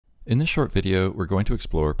In this short video, we're going to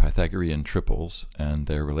explore Pythagorean triples and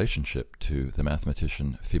their relationship to the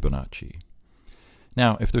mathematician Fibonacci.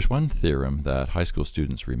 Now, if there's one theorem that high school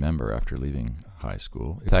students remember after leaving high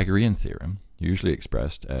school, the Pythagorean theorem, usually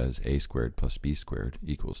expressed as a squared plus b squared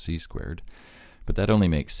equals c squared, but that only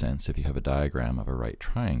makes sense if you have a diagram of a right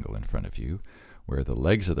triangle in front of you, where the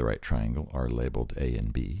legs of the right triangle are labeled a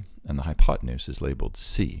and b, and the hypotenuse is labeled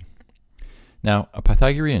c. Now, a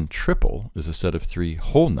Pythagorean triple is a set of three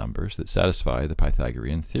whole numbers that satisfy the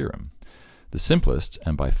Pythagorean theorem. The simplest,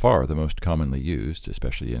 and by far the most commonly used,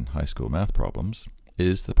 especially in high school math problems,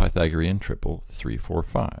 is the Pythagorean triple 3, 4,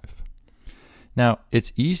 5. Now,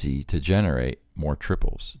 it's easy to generate more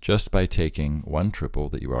triples just by taking one triple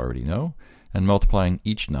that you already know and multiplying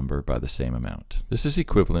each number by the same amount. This is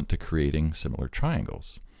equivalent to creating similar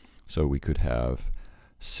triangles. So we could have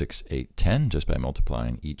 6, 8, 10 just by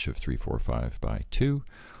multiplying each of 3, 4, 5 by 2,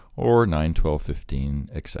 or 9, 12, 15,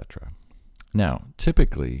 etc. Now,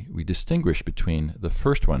 typically, we distinguish between the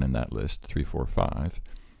first one in that list, 3, 4, 5,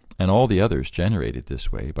 and all the others generated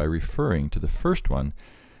this way by referring to the first one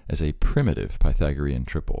as a primitive Pythagorean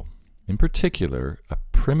triple. In particular, a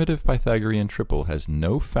primitive Pythagorean triple has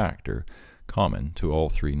no factor common to all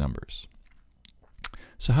three numbers.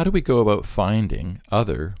 So how do we go about finding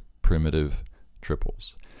other primitive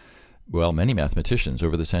triples? Well, many mathematicians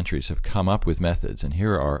over the centuries have come up with methods, and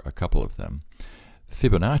here are a couple of them.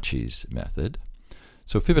 Fibonacci's method.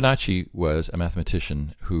 So Fibonacci was a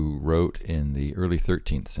mathematician who wrote in the early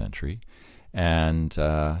 13th century, and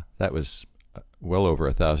that was well over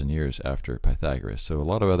 1,000 years after Pythagoras. So a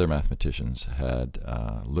lot of other mathematicians had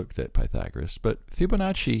looked at Pythagoras, but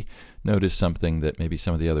Fibonacci noticed something that maybe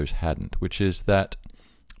some of the others hadn't, which is that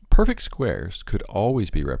perfect squares could always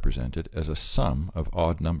be represented as a sum of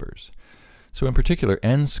odd numbers. So in particular,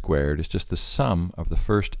 n squared is just the sum of the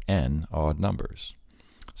first n odd numbers.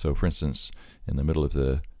 So for instance, in the middle of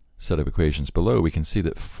the set of equations below, we can see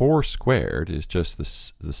that 4 squared is just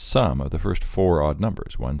the sum of the first 4 odd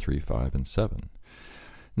numbers, 1, 3, 5, and 7.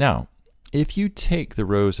 Now, if you take the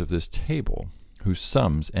rows of this table, whose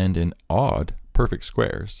sums end in odd perfect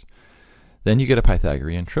squares, then you get a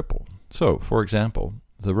Pythagorean triple. So, for example,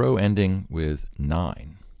 the row ending with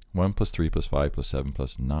 9, 1 plus 3 plus 5 plus 7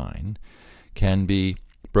 plus 9, can be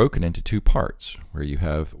broken into two parts, where you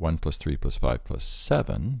have 1 plus 3 plus 5 plus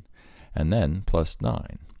 7, and then plus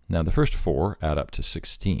 9. Now the first 4 add up to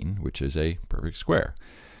 16, which is a perfect square.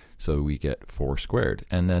 So we get 4 squared.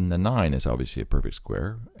 And then the 9 is obviously a perfect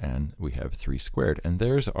square, and we have 3 squared. And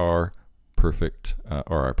there's our perfect,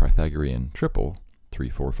 or our Pythagorean triple, 3,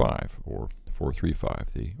 4, 5, or 4, 3,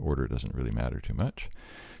 5. The order doesn't really matter too much.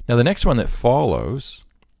 Now the next one that follows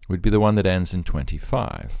would be the one that ends in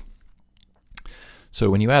 25. So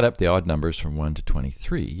when you add up the odd numbers from 1 to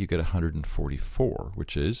 23, you get 144,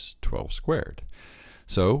 which is 12 squared.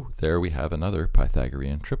 So there we have another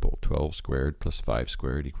Pythagorean triple, 12 squared plus 5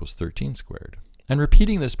 squared equals 13 squared. And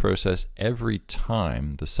repeating this process every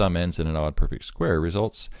time the sum ends in an odd perfect square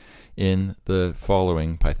results in the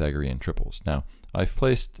following Pythagorean triples. Now, I've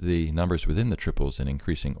placed the numbers within the triples in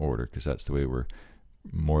increasing order because that's the way we're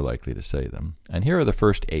more likely to say them. And here are the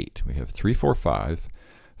first 8. We have 3, 4, 5,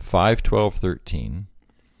 5, 12, 13,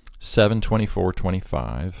 7, 24,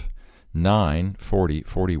 25, 9, 40,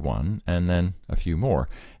 41, and then a few more.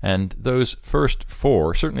 And those first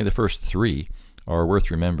 4, certainly the first 3, are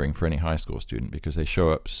worth remembering for any high school student because they show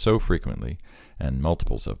up so frequently, and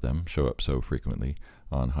multiples of them show up so frequently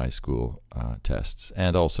on high school tests,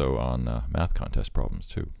 and also on math contest problems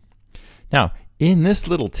too. Now, in this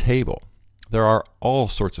little table, there are all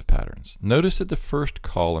sorts of patterns. Notice that the first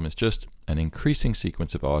column is just an increasing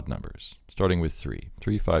sequence of odd numbers, starting with 3,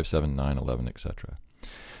 3, 5, 7, 9, 11, etc.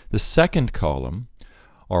 The second column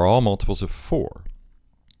are all multiples of 4.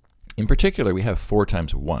 In particular, we have 4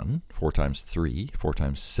 times 1, 4 times 3, 4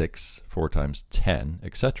 times 6, 4 times 10,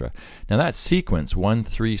 etc. Now that sequence, 1,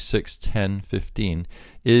 3, 6, 10, 15,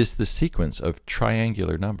 is the sequence of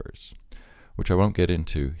triangular numbers, which I won't get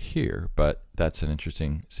into here, but that's an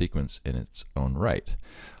interesting sequence in its own right.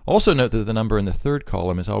 Also note that the number in the third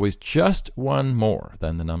column is always just one more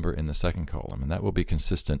than the number in the second column, and that will be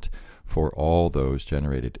consistent for all those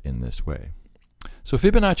generated in this way. So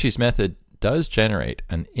Fibonacci's method does generate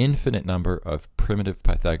an infinite number of primitive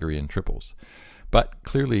Pythagorean triples, but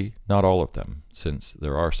clearly not all of them, since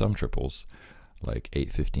there are some triples, like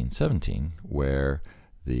 8, 15, 17, where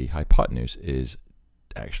the hypotenuse is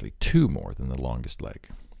actually 2 more than the longest leg.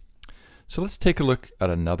 So let's take a look at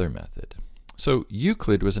another method. So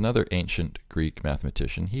Euclid was another ancient Greek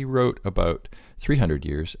mathematician. He wrote about 300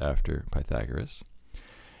 years after Pythagoras,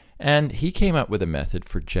 and he came up with a method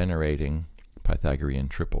for generating Pythagorean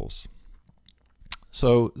triples.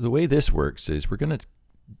 So the way this works is we're going to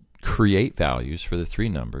create values for the three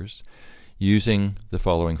numbers using the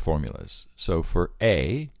following formulas. So for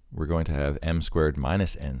A, we're going to have m squared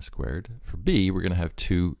minus n squared. For B, we're going to have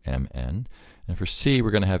 2mn. And for C,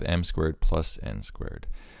 we're going to have m squared plus n squared.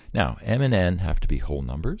 Now, m and n have to be whole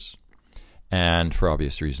numbers. And for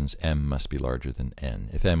obvious reasons, m must be larger than n.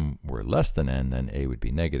 If m were less than n, then a would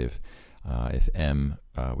be negative. If m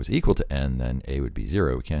was equal to n, then a would be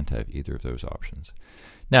 0. We can't have either of those options.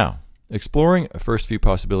 Now, exploring a first few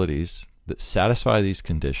possibilities that satisfy these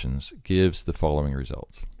conditions gives the following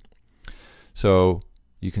results. So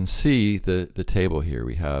you can see the table here.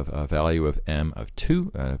 We have a value of m of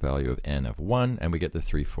 2, a value of n of 1, and we get the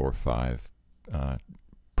 3, 4, 5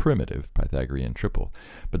 primitive Pythagorean triple.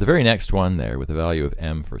 But the very next one there, with a value of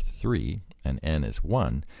m for 3 and n is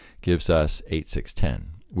 1, gives us 8, 6,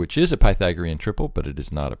 10, which is a Pythagorean triple, but it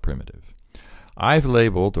is not a primitive. I've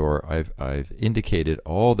labeled, or I've indicated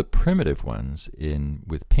all the primitive ones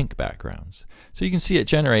with pink backgrounds. So you can see it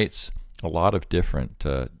generates a lot of different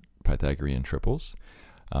Pythagorean triples.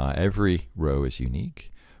 Every row is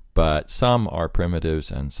unique, but some are primitives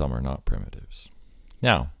and some are not primitives.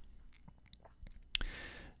 Now,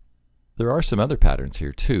 there are some other patterns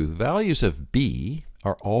here too. The values of B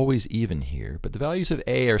are always even here, but the values of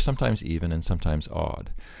A are sometimes even and sometimes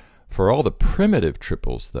odd. For all the primitive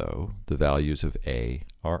triples, though, the values of A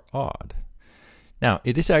are odd. Now,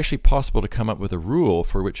 it is actually possible to come up with a rule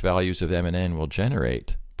for which values of m and n will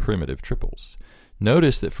generate primitive triples.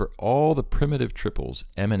 Notice that for all the primitive triples,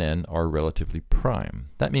 m and n are relatively prime.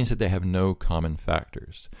 That means that they have no common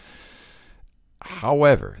factors.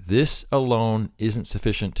 However, this alone isn't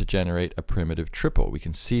sufficient to generate a primitive triple. We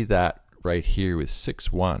can see that right here with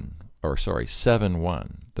 7,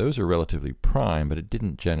 1. Those are relatively prime, but it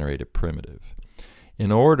didn't generate a primitive.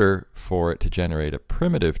 In order for it to generate a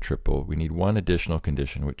primitive triple, we need one additional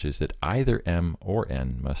condition, which is that either m or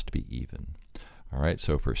n must be even. All right,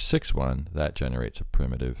 so for 6, 1, that generates a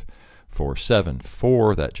primitive. For 7,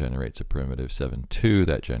 4, that generates a primitive. 7, 2,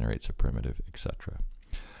 that generates a primitive, etc.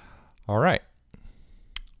 All right.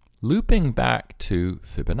 Looping back to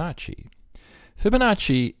Fibonacci.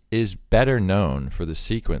 Fibonacci is better known for the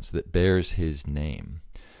sequence that bears his name.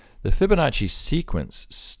 The Fibonacci sequence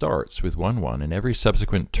starts with 1, 1, and every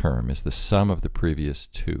subsequent term is the sum of the previous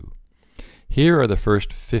 2. Here are the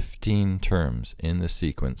first 15 terms in the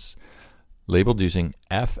sequence, labeled using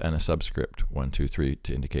F and a subscript, 1, 2, 3,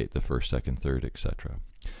 to indicate the first, second, third, etc.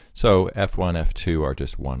 So F1, F2 are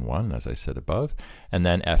just 1, 1, as I said above, and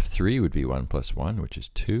then F3 would be 1 plus 1, which is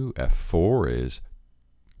 2. F4 is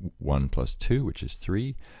 1 plus 2, which is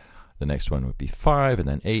 3. The next one would be 5, and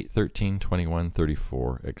then 8, 13, 21,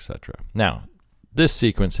 34, etc. Now, this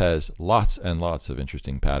sequence has lots and lots of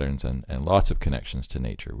interesting patterns and lots of connections to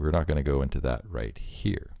nature. We're not going to go into that right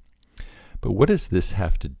here. But what does this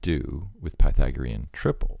have to do with Pythagorean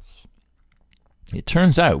triples? It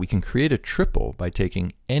turns out we can create a triple by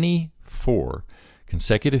taking any 4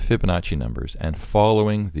 consecutive Fibonacci numbers and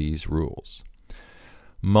following these rules.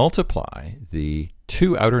 Multiply the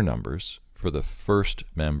 2 outer numbers for the first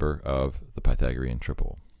member of the Pythagorean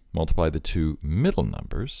triple. Multiply the 2 middle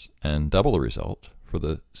numbers and double the result for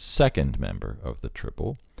the second member of the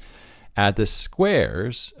triple. Add the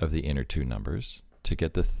squares of the inner 2 numbers to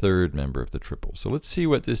get the third member of the triple. So let's see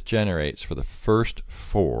what this generates for the first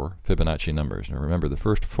 4 Fibonacci numbers. Now remember, the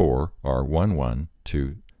first 4 are 1, 1,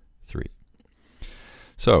 2, 3.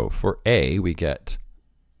 So for A, we get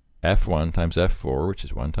F1 times F4, which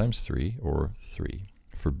is 1 times 3, or 3.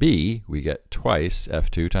 For B, we get twice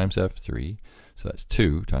F2 times F3, so that's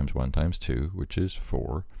 2 times 1 times 2, which is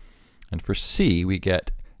 4. And for C, we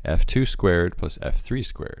get F2 squared plus F3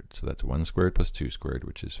 squared, so that's 1 squared plus 2 squared,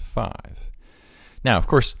 which is 5. Now, of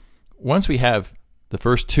course, once we have the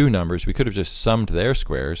first 2 numbers, we could have just summed their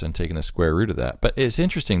squares and taken the square root of that. But it's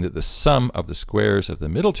interesting that the sum of the squares of the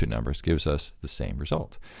middle 2 numbers gives us the same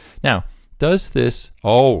result. Now, does this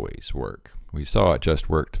always work? We saw it just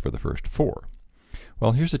worked for the first 4.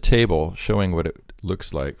 Well, here's a table showing what it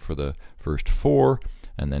looks like for the first 4,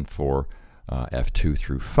 and then for F2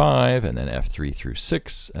 through 5, and then F3 through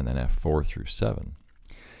 6, and then F4 through 7.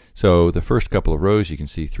 So the first couple of rows, you can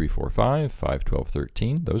see 3, 4, 5, 5, 12,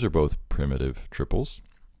 13. Those are both primitive triples.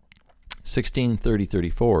 16, 30,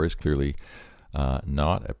 34 is clearly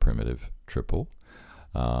not a primitive triple.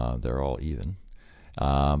 They're all even.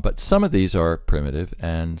 But some of these are primitive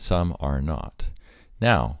and some are not.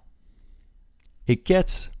 Now, it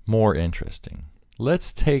gets more interesting.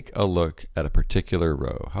 Let's take a look at a particular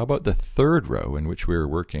row. How about the third row, in which we're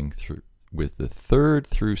working with the 3rd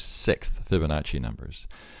through 6th Fibonacci numbers?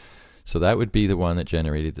 So that would be the one that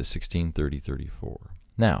generated the 16, 30, 34.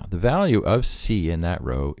 Now, the value of C in that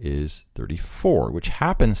row is 34, which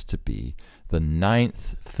happens to be the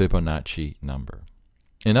 9th Fibonacci number.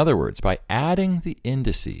 In other words, by adding the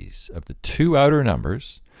indices of the two outer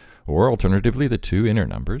numbers, or alternatively the two inner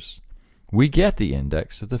numbers, we get the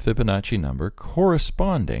index of the Fibonacci number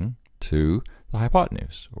corresponding to the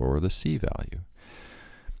hypotenuse, or the C value.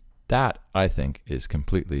 That, I think, is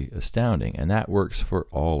completely astounding, and that works for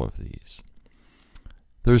all of these.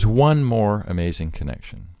 There's one more amazing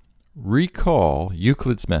connection. Recall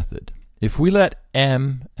Euclid's method. If we let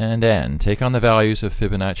m and n take on the values of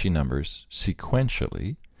Fibonacci numbers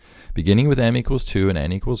sequentially, beginning with m equals 2 and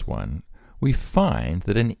n equals 1, we find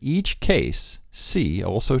that in each case, C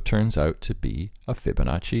also turns out to be a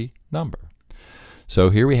Fibonacci number.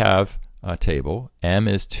 So here we have a table. M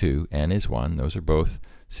is 2, n is 1. Those are both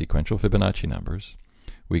sequential Fibonacci numbers.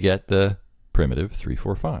 We get the primitive 3,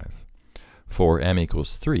 4, 5. For m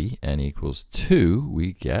equals 3, n equals 2,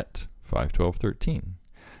 we get 5, 12, 13.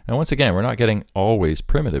 And once again, we're not getting always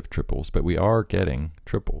primitive triples, but we are getting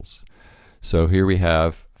triples. So here we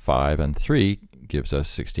have 5 and 3 gives us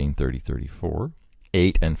 16, 30, 34.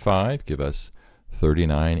 8 and 5 give us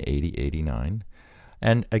 39, 80, 89.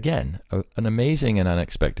 And again, an amazing and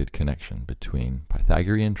unexpected connection between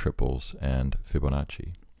Pythagorean triples and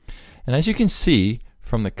Fibonacci. And as you can see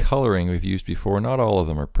from the coloring we've used before, not all of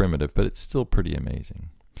them are primitive, but it's still pretty amazing.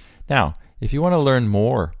 Now, if you want to learn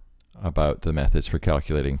more about the methods for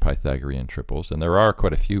calculating Pythagorean triples, and there are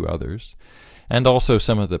quite a few others, and also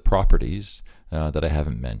some of the properties that I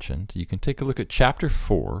haven't mentioned, you can take a look at Chapter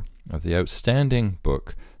 4 of the outstanding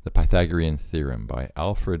book, The Pythagorean Theorem by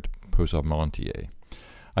Alfred Posamentier.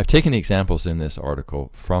 I've taken the examples in this article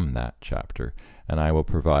from that chapter, and I will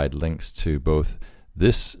provide links to both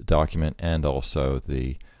this document and also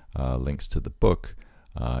the links to the book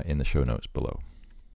in the show notes below.